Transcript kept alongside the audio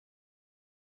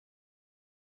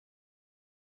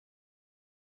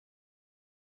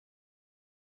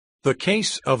The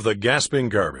Case of the Gasping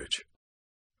Garbage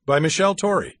by Michelle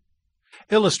Torrey.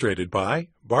 Illustrated by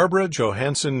Barbara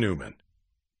Johansson Newman.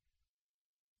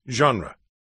 Genre: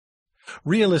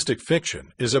 realistic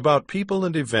fiction is about people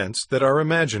and events that are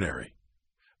imaginary.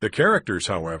 The characters,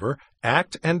 however,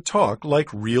 act and talk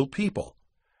like real people,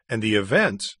 and the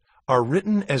events are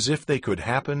written as if they could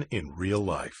happen in real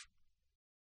life.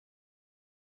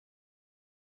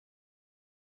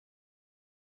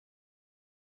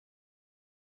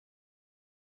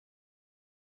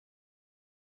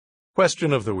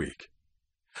 Question of the week: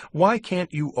 why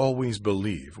can't you always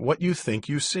believe what you think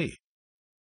you see?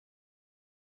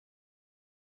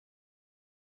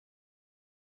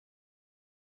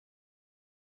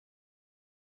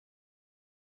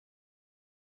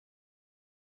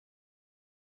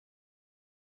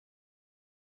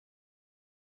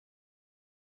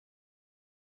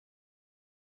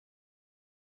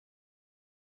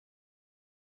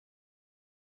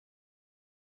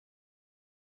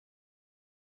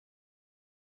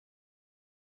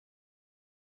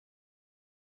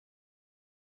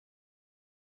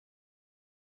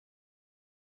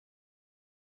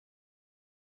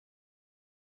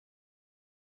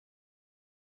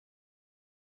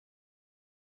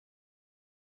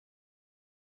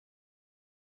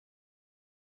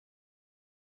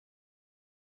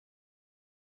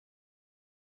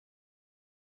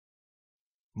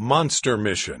 Monster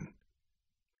Mission.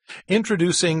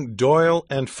 Introducing Doyle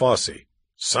and Fossey,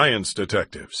 science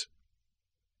detectives.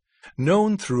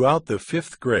 Known throughout the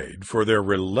 5th grade for their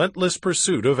relentless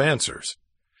pursuit of answers.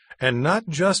 And not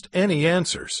just any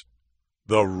answers,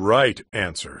 the right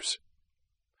answers.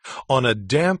 On a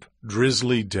damp,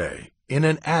 drizzly day, in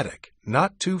an attic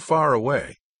not too far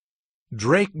away,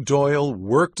 Drake Doyle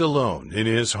worked alone in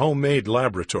his homemade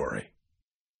laboratory.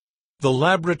 The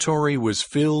laboratory was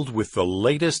filled with the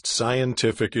latest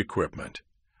scientific equipment.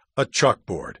 A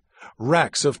chalkboard,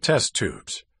 racks of test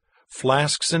tubes,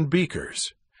 flasks and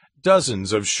beakers,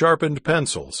 dozens of sharpened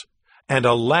pencils, and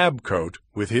a lab coat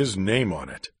with his name on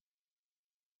it.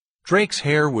 Drake's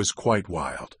hair was quite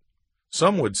wild.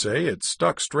 Some would say it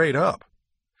stuck straight up.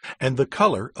 And the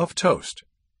color of toast.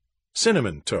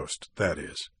 Cinnamon toast, that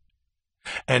is.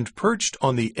 And perched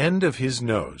on the end of his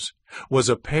nose was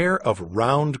a pair of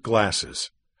round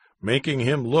glasses, making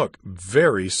him look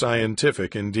very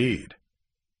scientific indeed.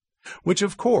 Which,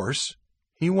 of course,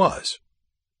 he was.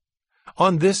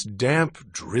 On this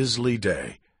damp, drizzly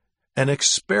day, an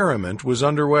experiment was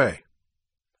underway.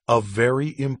 A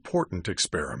very important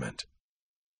experiment.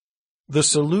 The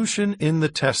solution in the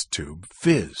test tube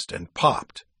fizzed and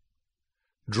popped.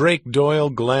 Drake Doyle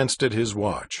glanced at his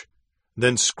watch,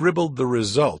 then scribbled the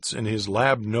results in his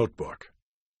lab notebook.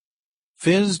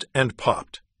 Fizzed and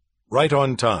popped, right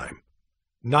on time,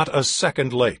 not a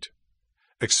second late.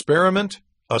 Experiment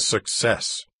a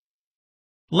success.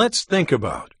 Let's think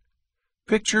about.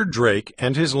 Picture Drake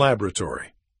and his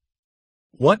laboratory.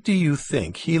 What do you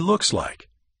think he looks like?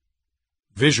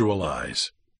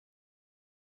 Visualize.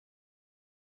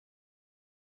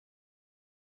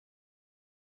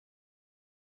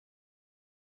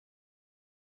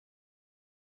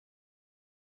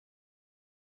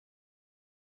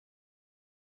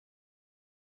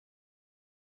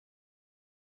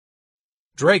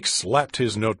 Drake slapped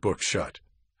his notebook shut.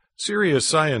 Serious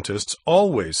scientists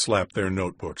always slap their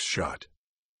notebooks shut.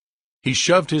 He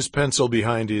shoved his pencil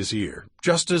behind his ear,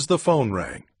 just as the phone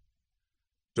rang.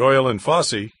 "Doyle and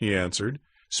Fossey," he answered,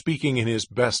 speaking in his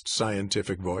best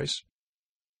scientific voice.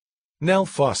 Nell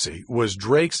Fossey was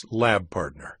Drake's lab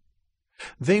partner.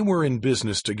 They were in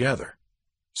business together.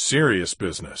 Serious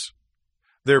business.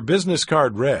 Their business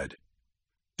card read,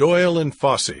 "Doyle and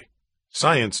Fossey,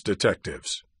 science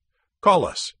detectives. Call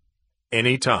us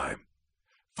anytime.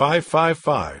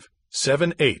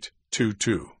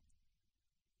 555-7822.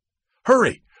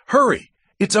 Hurry! Hurry!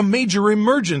 It's a major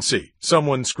emergency!"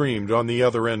 someone screamed on the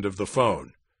other end of the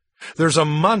phone. "There's a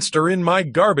monster in my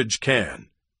garbage can!"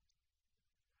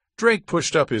 Drake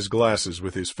pushed up his glasses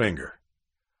with his finger.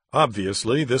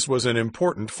 Obviously, this was an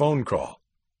important phone call.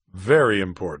 Very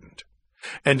important.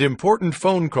 And important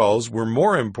phone calls were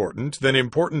more important than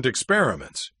important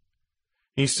experiments.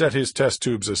 He set his test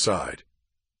tubes aside.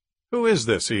 "Who is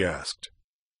this?" he asked.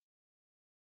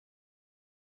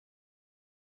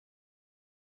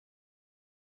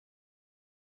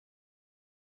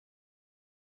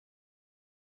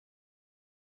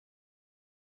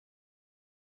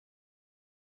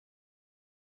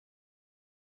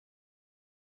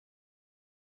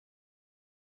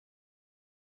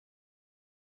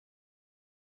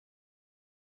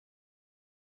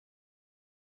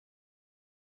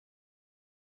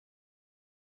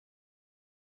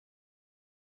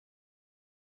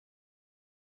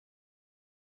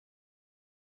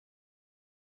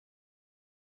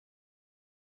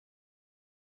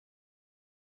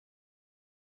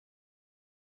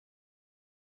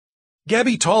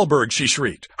 "Gabby Tallberg!" she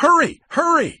shrieked. "Hurry!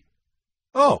 Hurry!"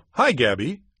 "Oh, hi,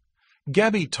 Gabby."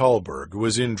 Gabby Tallberg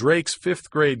was in Drake's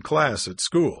fifth-grade class at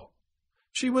school.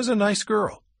 She was a nice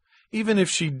girl, even if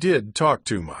she did talk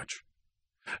too much.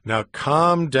 "Now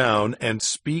calm down and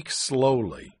speak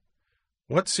slowly.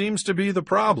 What seems to be the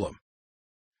problem?"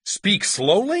 "Speak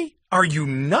slowly? Are you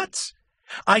nuts?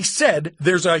 I said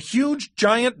there's a huge,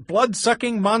 giant,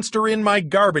 blood-sucking monster in my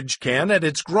garbage can, and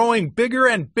it's growing bigger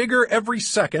and bigger every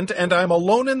second, and I'm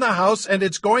alone in the house, and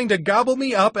it's going to gobble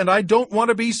me up, and I don't want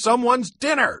to be someone's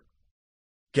dinner."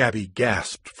 Gabby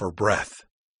gasped for breath.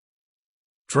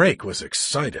 Drake was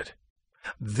excited.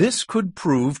 This could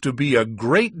prove to be a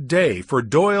great day for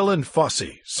Doyle and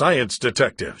Fossey, science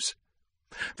detectives.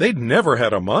 They'd never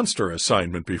had a monster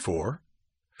assignment before.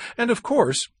 And of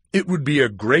course, it would be a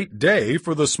great day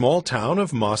for the small town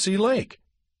of Mossy Lake.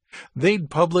 They'd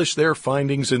publish their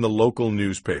findings in the local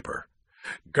newspaper.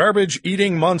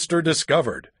 "Garbage-eating monster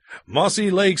discovered. Mossy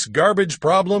Lake's garbage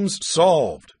problems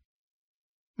solved."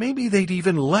 Maybe they'd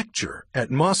even lecture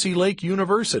at Mossy Lake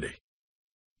University.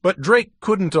 But Drake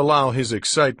couldn't allow his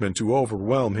excitement to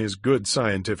overwhelm his good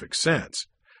scientific sense.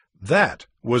 That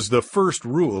was the first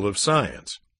rule of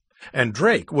science. And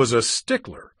Drake was a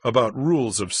stickler about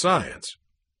rules of science.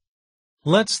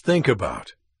 Let's think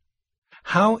about: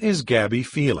 how is Gabby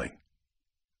feeling?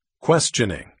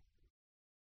 Questioning.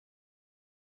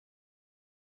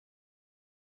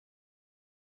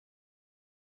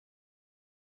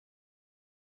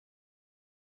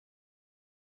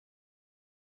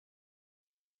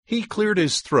 He cleared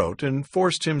his throat and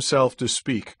forced himself to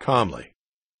speak calmly.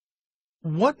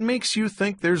 "What makes you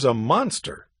think there's a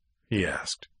monster?" he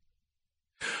asked.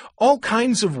 "All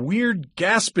kinds of weird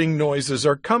gasping noises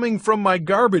are coming from my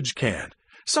garbage can.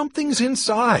 Something's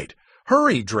inside.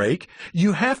 Hurry, Drake.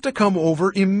 You have to come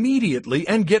over immediately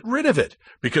and get rid of it,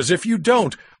 because if you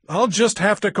don't, I'll just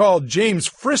have to call James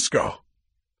Frisco."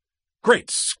 "Great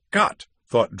Scott,"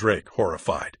 thought Drake,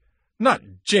 horrified. "Not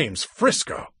James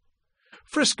Frisco."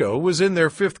 Frisco was in their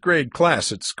fifth-grade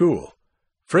class at school.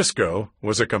 Frisco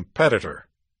was a competitor.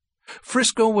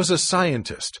 Frisco was a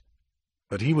scientist.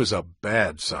 But he was a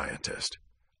bad scientist.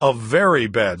 A very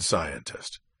bad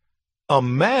scientist. A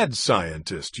mad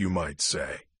scientist, you might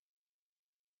say.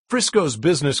 Frisco's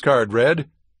business card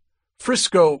read,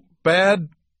 "Frisco, bad,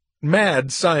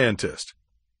 mad scientist.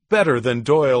 Better than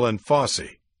Doyle and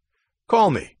Fossey. Call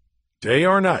me, day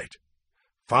or night.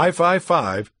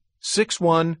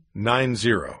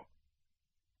 555-6190.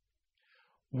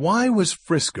 Why was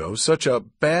Frisco such a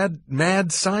bad,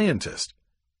 mad scientist?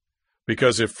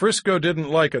 Because if Frisco didn't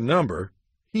like a number,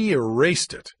 he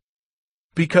erased it.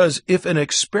 Because if an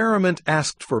experiment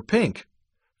asked for pink,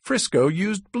 Frisco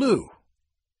used blue.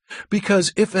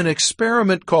 Because if an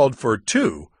experiment called for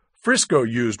 2, Frisco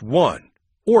used 1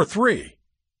 or 3.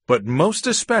 But most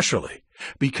especially,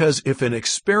 because if an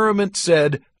experiment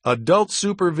said adult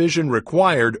supervision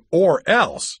required or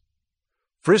else,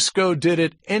 Frisco did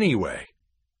it anyway,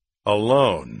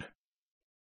 alone.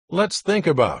 Let's think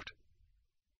about: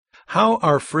 how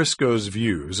are Frisco's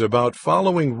views about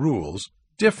following rules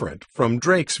different from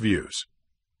Drake's views?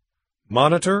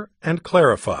 Monitor and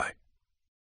clarify.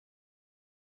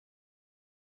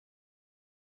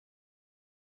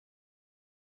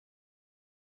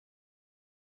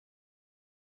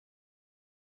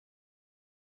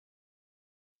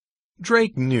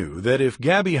 Drake knew that if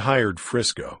Gabby hired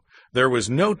Frisco, there was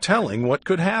no telling what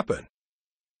could happen.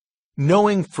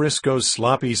 Knowing Frisco's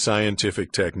sloppy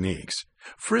scientific techniques,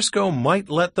 Frisco might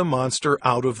let the monster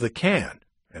out of the can,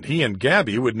 and he and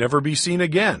Gabby would never be seen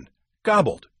again,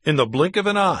 gobbled in the blink of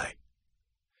an eye.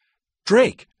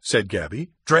 "Drake," said Gabby.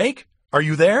 "Drake, are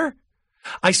you there?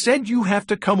 I said you have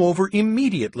to come over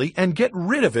immediately and get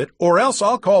rid of it, or else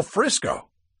I'll call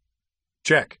Frisco."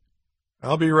 "Check.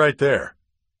 I'll be right there."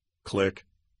 Click.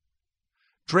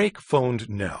 Drake phoned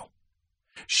Nell.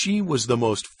 She was the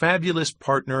most fabulous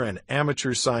partner an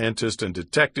amateur scientist and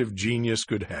detective genius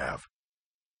could have.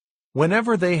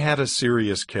 Whenever they had a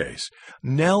serious case,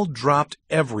 Nell dropped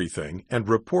everything and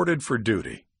reported for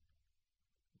duty.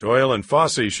 "Doyle and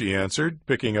Fossey," she answered,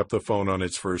 picking up the phone on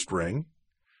its first ring.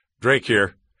 "Drake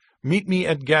here. Meet me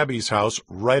at Gabby's house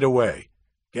right away.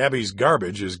 Gabby's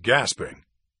garbage is gasping."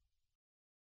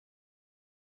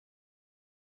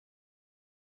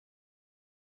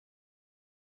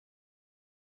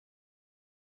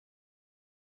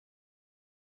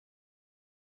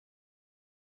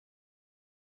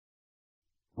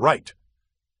 "Right."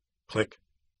 Click.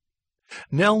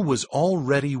 Nell was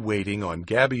already waiting on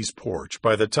Gabby's porch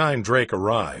by the time Drake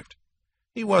arrived.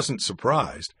 He wasn't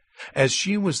surprised, as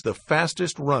she was the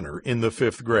fastest runner in the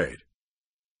 5th grade.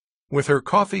 With her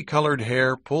coffee-colored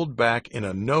hair pulled back in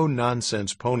a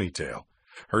no-nonsense ponytail,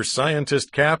 her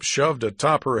scientist cap shoved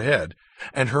atop her head,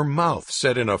 and her mouth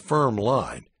set in a firm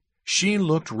line, she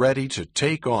looked ready to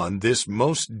take on this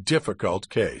most difficult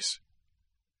case.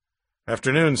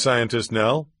 "Afternoon, Scientist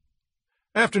Nell."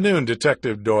 "Afternoon,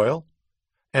 Detective Doyle."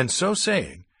 And so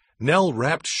saying, Nell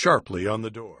rapped sharply on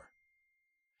the door.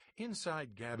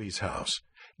 Inside Gabby's house,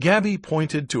 Gabby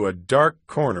pointed to a dark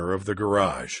corner of the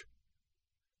garage.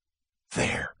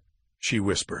 "There," she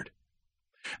whispered.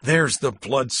 "There's the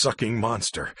blood-sucking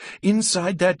monster,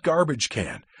 inside that garbage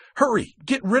can. Hurry,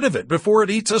 get rid of it before it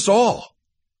eats us all."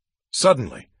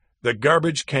 Suddenly, the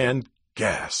garbage can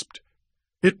gasped.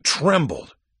 It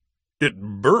trembled. It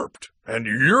burped and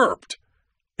yerped.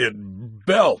 It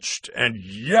belched and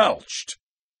yelched.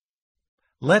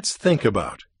 Let's think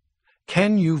about.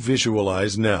 Can you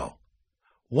visualize Nell?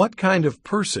 What kind of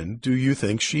person do you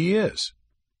think she is?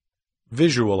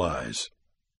 Visualize.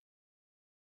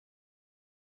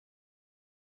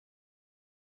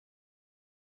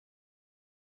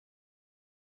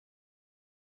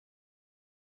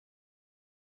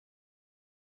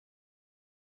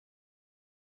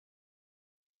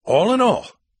 All in all,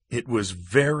 it was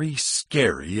very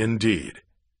scary indeed.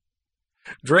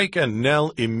 Drake and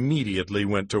Nell immediately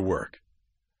went to work.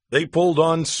 They pulled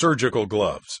on surgical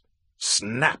gloves.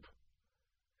 Snap!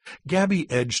 Gabby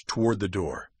edged toward the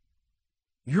door.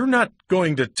 "You're not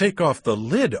going to take off the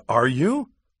lid, are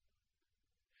you?"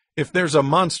 "If there's a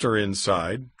monster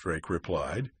inside," Drake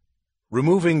replied,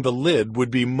 "removing the lid would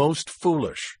be most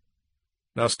foolish.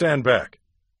 Now stand back.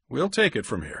 We'll take it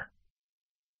from here."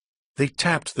 They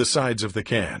tapped the sides of the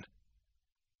can.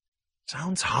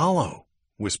 "Sounds hollow,"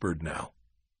 whispered Nell.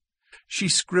 She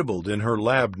scribbled in her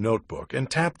lab notebook and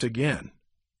tapped again.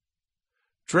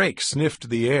 Drake sniffed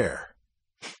the air.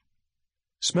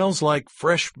 "Smells like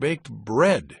fresh-baked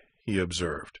bread," he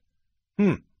observed.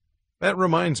 That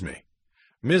reminds me.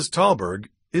 Ms. Talberg,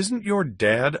 isn't your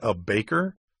dad a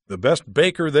baker?" "The best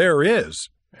baker there is,"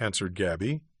 answered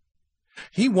Gabby.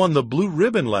 "He won the blue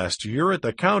ribbon last year at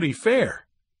the county fair."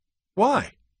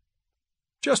 "Why?"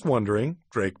 "Just wondering,"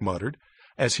 Drake muttered,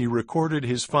 as he recorded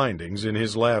his findings in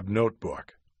his lab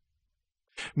notebook.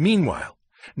 Meanwhile,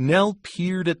 Nell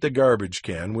peered at the garbage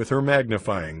can with her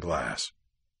magnifying glass.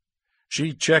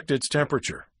 She checked its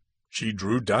temperature. She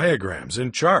drew diagrams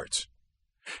and charts.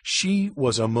 She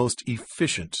was a most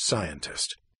efficient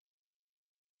scientist.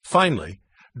 Finally,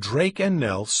 Drake and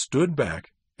Nell stood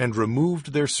back and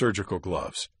removed their surgical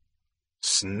gloves.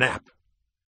 Snap!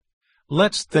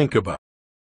 Let's think about it.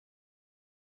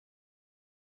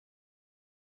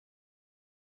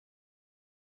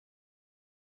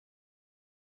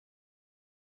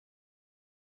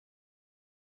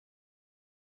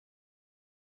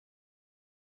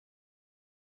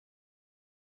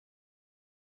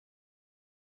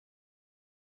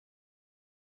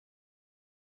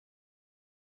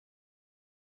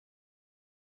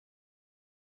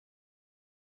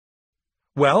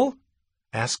 "Well?"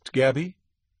 asked Gabby.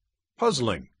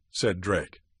 "Puzzling," said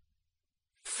Drake.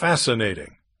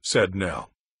 "Fascinating," said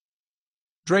Nell.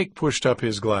 Drake pushed up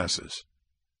his glasses.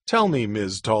 "Tell me,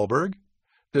 Ms. Talberg,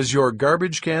 does your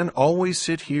garbage can always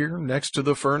sit here next to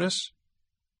the furnace?"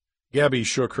 Gabby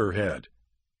shook her head.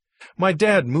 "My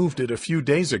dad moved it a few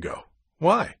days ago.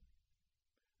 Why?"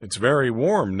 "It's very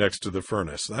warm next to the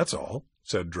furnace, that's all,"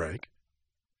 said Drake.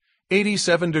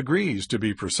 87 degrees, to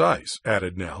be precise,"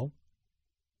 added Nell.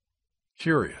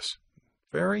 "Curious,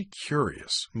 very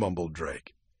curious," mumbled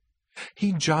Drake.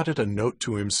 He jotted a note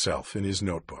to himself in his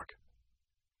notebook.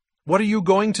 "What are you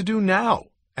going to do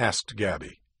now?" asked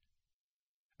Gabby.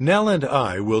 "Nell and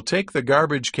I will take the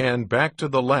garbage can back to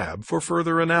the lab for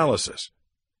further analysis.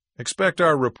 Expect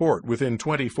our report within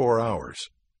 24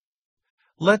 hours.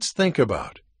 Let's think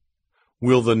about.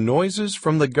 Will the noises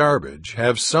from the garbage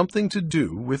have something to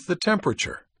do with the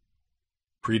temperature?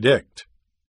 Predict."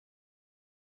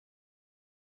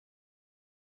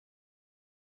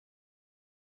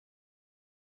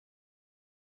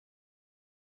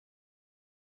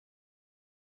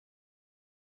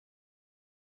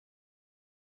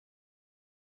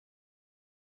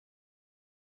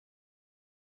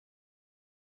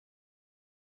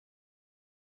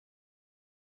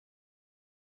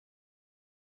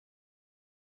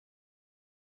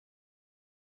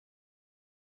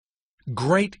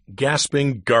 Great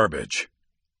gasping garbage!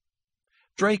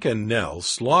 Drake and Nell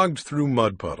slogged through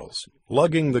mud puddles,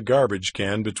 lugging the garbage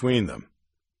can between them.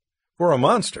 For a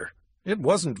monster, it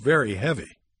wasn't very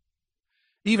heavy.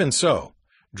 Even so,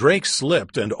 Drake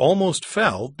slipped and almost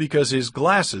fell because his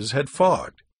glasses had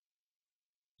fogged.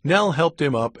 Nell helped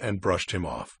him up and brushed him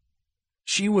off.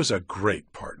 She was a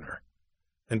great partner.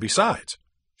 And besides,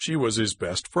 she was his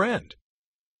best friend.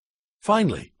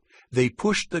 Finally, they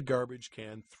pushed the garbage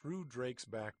can through Drake's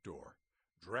back door,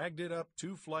 dragged it up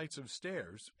 2 flights of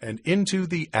stairs, and into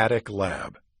the attic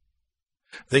lab.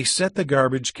 They set the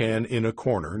garbage can in a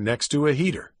corner next to a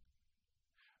heater.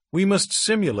 "We must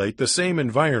simulate the same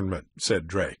environment," said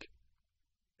Drake.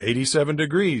 87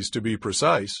 degrees, to be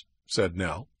precise, said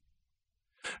Nell.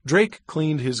 Drake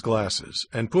cleaned his glasses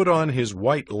and put on his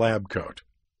white lab coat.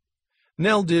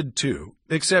 Nell did too,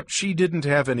 except she didn't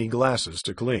have any glasses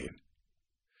to clean.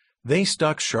 They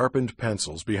stuck sharpened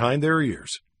pencils behind their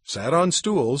ears, sat on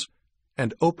stools,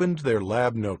 and opened their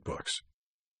lab notebooks.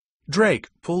 Drake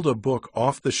pulled a book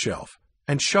off the shelf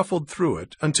and shuffled through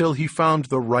it until he found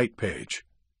the right page.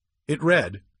 It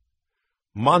read,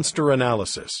 "Monster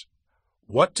Analysis.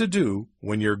 What to do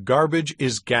when your garbage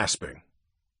is gasping."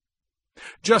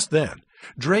 Just then,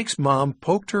 Drake's mom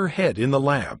poked her head in the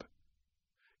lab.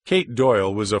 Kate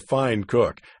Doyle was a fine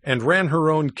cook and ran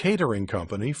her own catering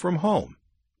company from home.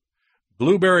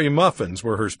 Blueberry muffins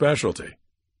were her specialty.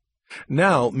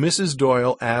 Now Mrs.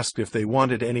 Doyle asked if they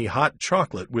wanted any hot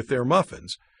chocolate with their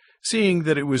muffins, seeing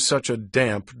that it was such a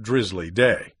damp, drizzly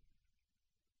day.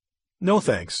 "No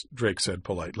thanks," Drake said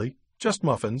politely. "Just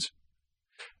muffins."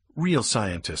 Real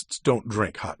scientists don't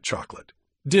drink hot chocolate.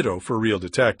 Ditto for real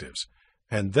detectives.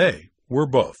 And they were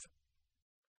both.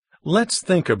 Let's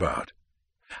think about,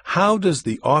 how does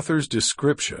the author's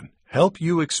description help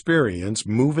you experience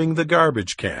moving the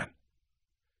garbage can?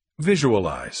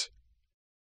 Visualize.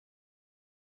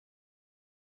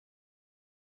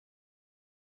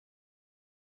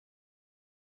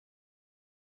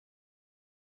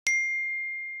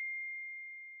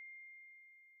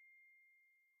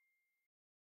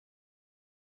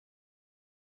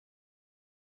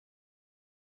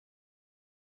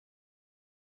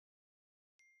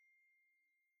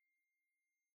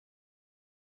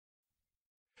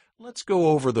 "Let's go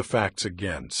over the facts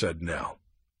again," said Nell.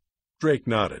 Drake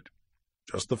nodded.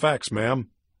 "Just the facts,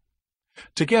 ma'am."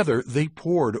 Together they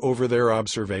pored over their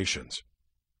observations.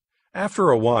 After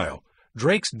a while,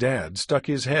 Drake's dad stuck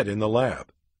his head in the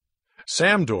lab.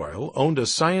 Sam Doyle owned a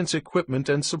science equipment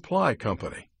and supply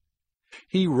company.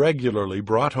 He regularly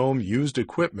brought home used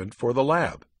equipment for the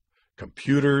lab: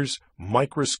 computers,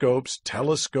 microscopes,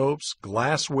 telescopes,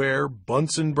 glassware,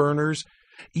 Bunsen burners,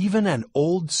 even an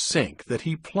old sink that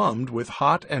he plumbed with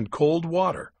hot and cold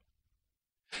water.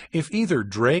 If either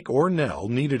Drake or Nell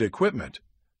needed equipment,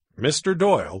 Mr.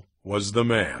 Doyle was the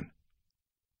man.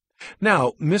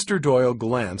 Now Mr. Doyle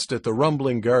glanced at the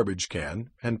rumbling garbage can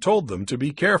and told them to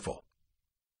be careful.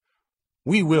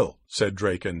 "We will," said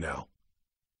Drake and Nell.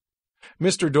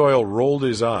 Mr. Doyle rolled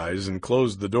his eyes and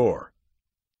closed the door.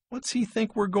 "What's he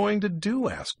think we're going to do?"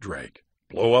 asked Drake.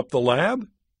 "Blow up the lab?"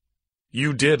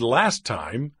 "You did last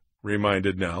time,"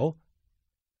 reminded Nell.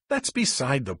 "That's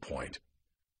beside the point.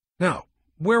 Now,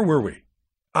 where were we?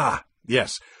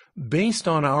 Yes. Based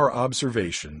on our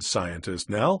observations, scientist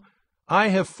Nell, I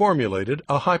have formulated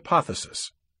a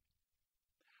hypothesis."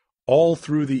 All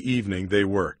through the evening they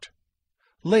worked.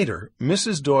 Later,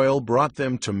 Mrs. Doyle brought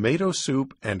them tomato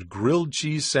soup and grilled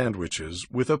cheese sandwiches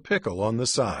with a pickle on the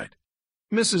side.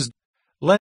 Mrs.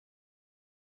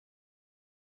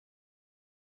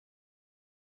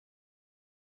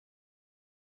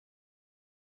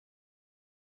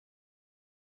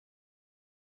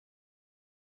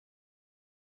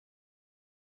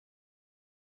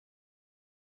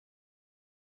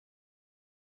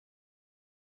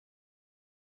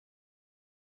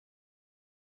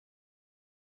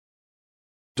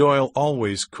 Doyle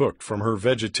always cooked from her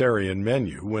vegetarian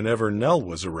menu whenever Nell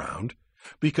was around,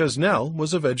 because Nell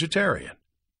was a vegetarian.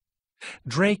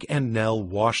 Drake and Nell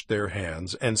washed their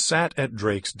hands and sat at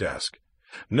Drake's desk,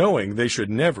 knowing they should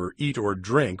never eat or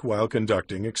drink while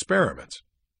conducting experiments.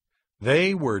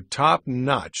 They were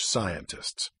top-notch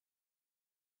scientists.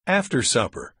 After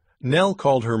supper, Nell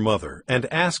called her mother and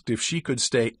asked if she could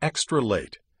stay extra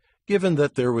late, given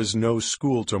that there was no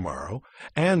school tomorrow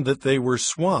and that they were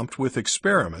swamped with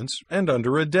experiments and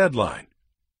under a deadline.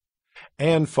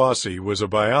 Ann Fossey was a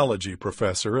biology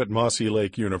professor at Mossy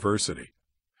Lake University.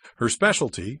 Her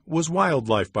specialty was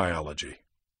wildlife biology.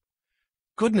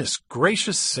 "Goodness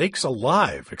gracious sakes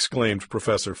alive!" exclaimed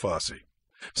Professor Fossey.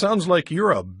 "Sounds like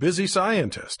you're a busy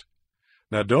scientist.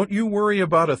 Now don't you worry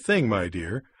about a thing, my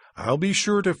dear. I'll be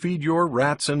sure to feed your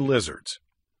rats and lizards.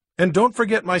 And don't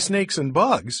forget my snakes and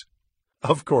bugs."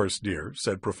 "Of course, dear,"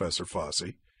 said Professor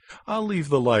Fossey. "I'll leave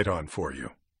the light on for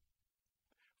you."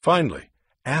 Finally,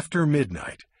 after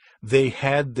midnight, they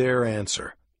had their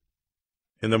answer.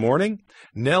 In the morning,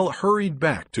 Nell hurried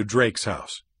back to Drake's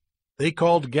house. They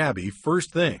called Gabby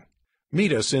first thing.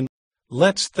 Meet us in.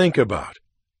 Let's think about.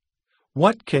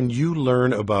 What can you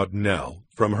learn about Nell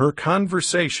from her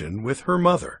conversation with her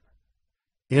mother?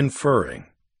 Inferring.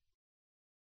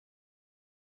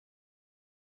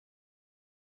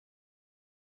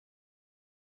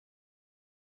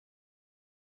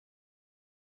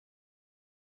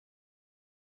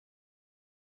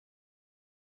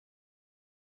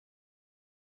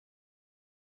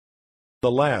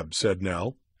 The lab, said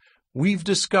Nell. We've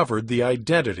discovered the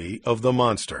identity of the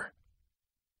monster.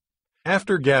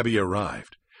 After Gabby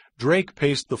arrived, Drake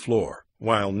paced the floor,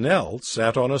 while Nell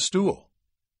sat on a stool.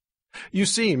 You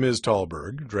see, Ms.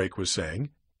 Tallberg, Drake was saying,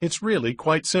 it's really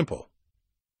quite simple.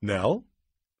 Nell?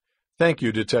 Thank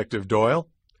you, Detective Doyle.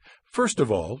 First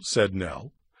of all, said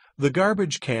Nell, the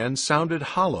garbage can sounded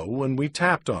hollow when we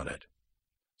tapped on it.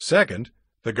 Second,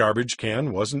 the garbage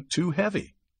can wasn't too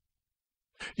heavy.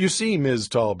 You see, Ms.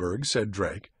 Tallberg, said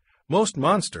Drake, most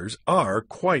monsters are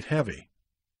quite heavy.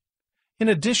 In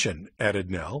addition,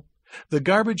 added Nell, the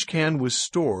garbage can was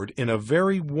stored in a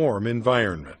very warm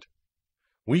environment.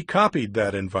 We copied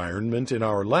that environment in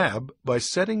our lab by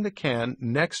setting the can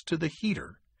next to the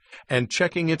heater and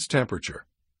checking its temperature.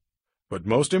 But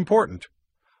most important,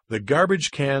 the garbage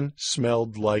can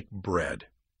smelled like bread.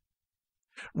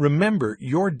 Remember,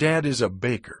 your dad is a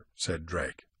baker, said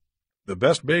Drake. The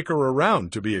best baker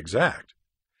around, to be exact.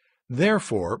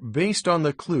 Therefore, based on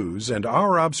the clues and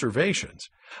our observations,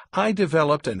 I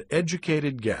developed an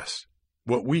educated guess,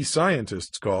 what we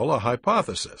scientists call a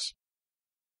hypothesis.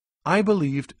 I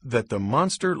believed that the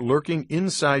monster lurking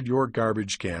inside your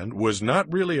garbage can was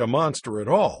not really a monster at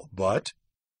all, but...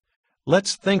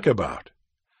 Let's think about.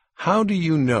 How do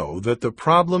you know that the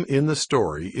problem in the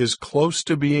story is close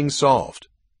to being solved?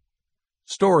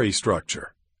 Story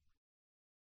structure.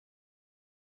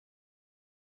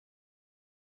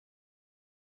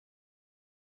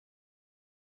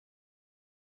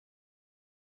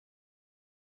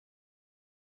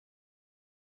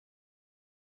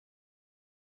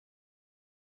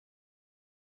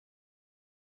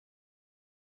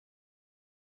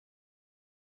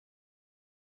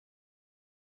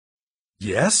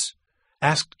 Yes?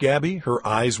 Asked Gabby, her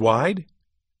eyes wide.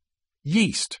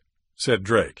 Yeast, said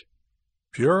Drake.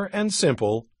 Pure and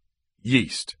simple,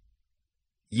 yeast.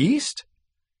 Yeast?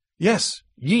 Yes,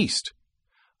 yeast.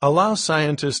 Allow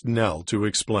scientist Nell to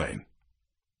explain.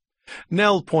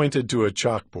 Nell pointed to a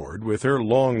chalkboard with her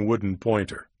long wooden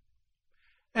pointer.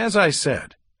 As I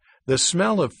said, the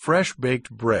smell of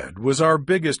fresh-baked bread was our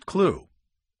biggest clue.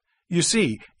 You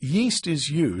see, yeast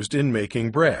is used in making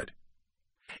bread.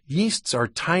 Yeasts are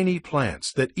tiny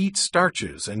plants that eat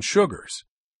starches and sugars.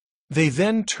 They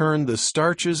then turn the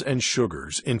starches and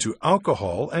sugars into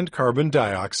alcohol and carbon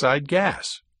dioxide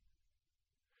gas.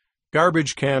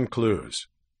 Garbage can clues.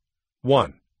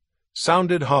 1.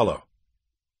 Sounded hollow.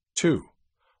 2.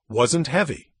 Wasn't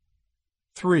heavy.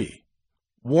 3.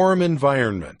 Warm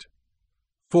environment.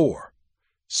 4.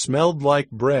 Smelled like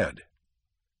bread.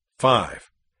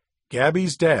 5.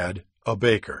 Gabby's dad, a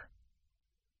baker.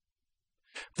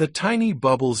 The tiny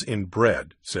bubbles in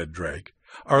bread, said Drake,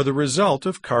 are the result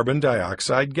of carbon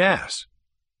dioxide gas.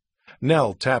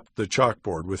 Nell tapped the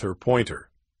chalkboard with her pointer.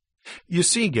 You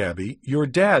see, Gabby, your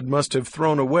dad must have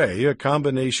thrown away a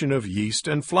combination of yeast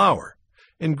and flour,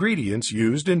 ingredients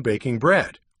used in baking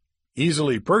bread,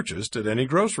 easily purchased at any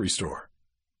grocery store.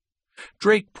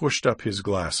 Drake pushed up his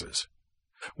glasses.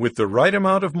 With the right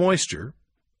amount of moisture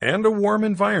and a warm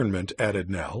environment, added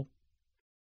Nell.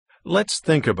 Let's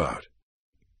think about.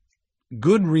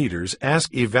 Good readers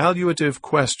ask evaluative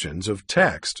questions of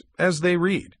text as they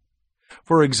read.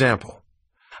 For example,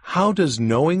 how does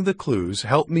knowing the clues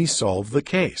help me solve the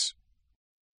case?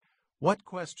 What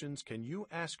questions can you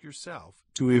ask yourself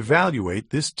to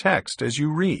evaluate this text as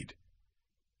you read?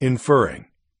 Inferring.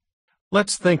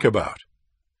 Let's think about.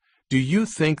 Do you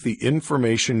think the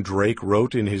information Drake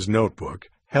wrote in his notebook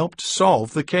helped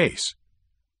solve the case?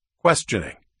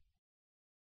 Questioning.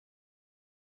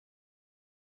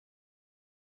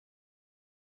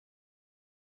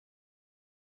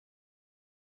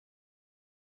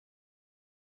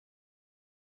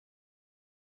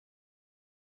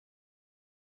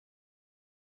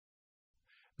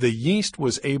 The yeast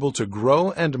was able to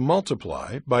grow and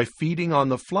multiply by feeding on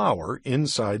the flour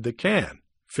inside the can,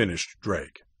 finished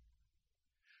Drake.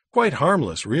 Quite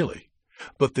harmless, really,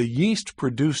 but the yeast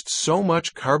produced so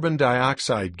much carbon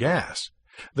dioxide gas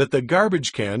that the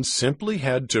garbage can simply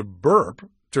had to burp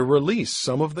to release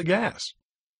some of the gas.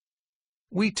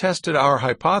 We tested our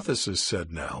hypothesis,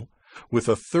 said Nell, with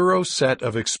a thorough set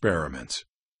of experiments.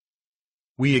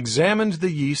 We examined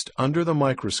the yeast under the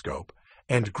microscope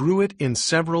and grew it in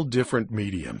several different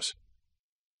mediums.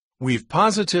 We've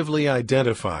positively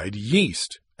identified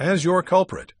yeast as your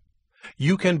culprit.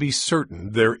 You can be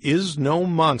certain there is no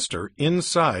monster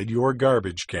inside your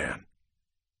garbage can.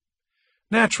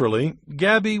 Naturally,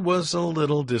 Gabby was a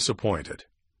little disappointed.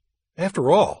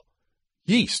 After all,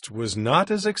 yeast was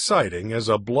not as exciting as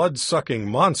a blood-sucking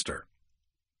monster.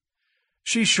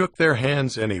 She shook their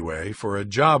hands anyway for a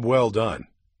job well done.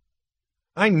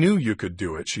 "I knew you could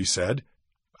do it," she said.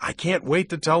 "I can't wait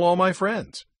to tell all my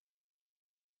friends."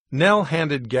 Nell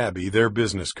handed Gabby their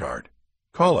business card.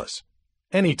 "Call us.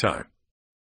 Anytime."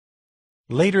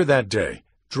 Later that day,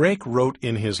 Drake wrote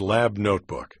in his lab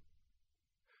notebook,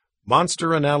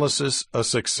 "Monster analysis a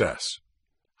success.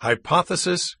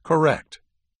 Hypothesis correct.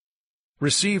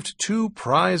 Received 2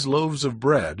 prize loaves of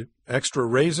bread, extra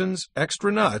raisins,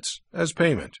 extra nuts as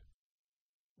payment.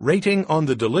 Rating on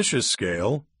the delicious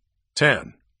scale,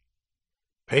 10.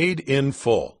 Paid in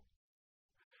full."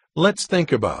 Let's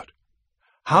think about,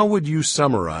 how would you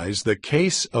summarize the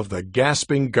case of the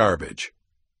gasping garbage?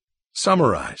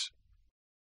 Summarize.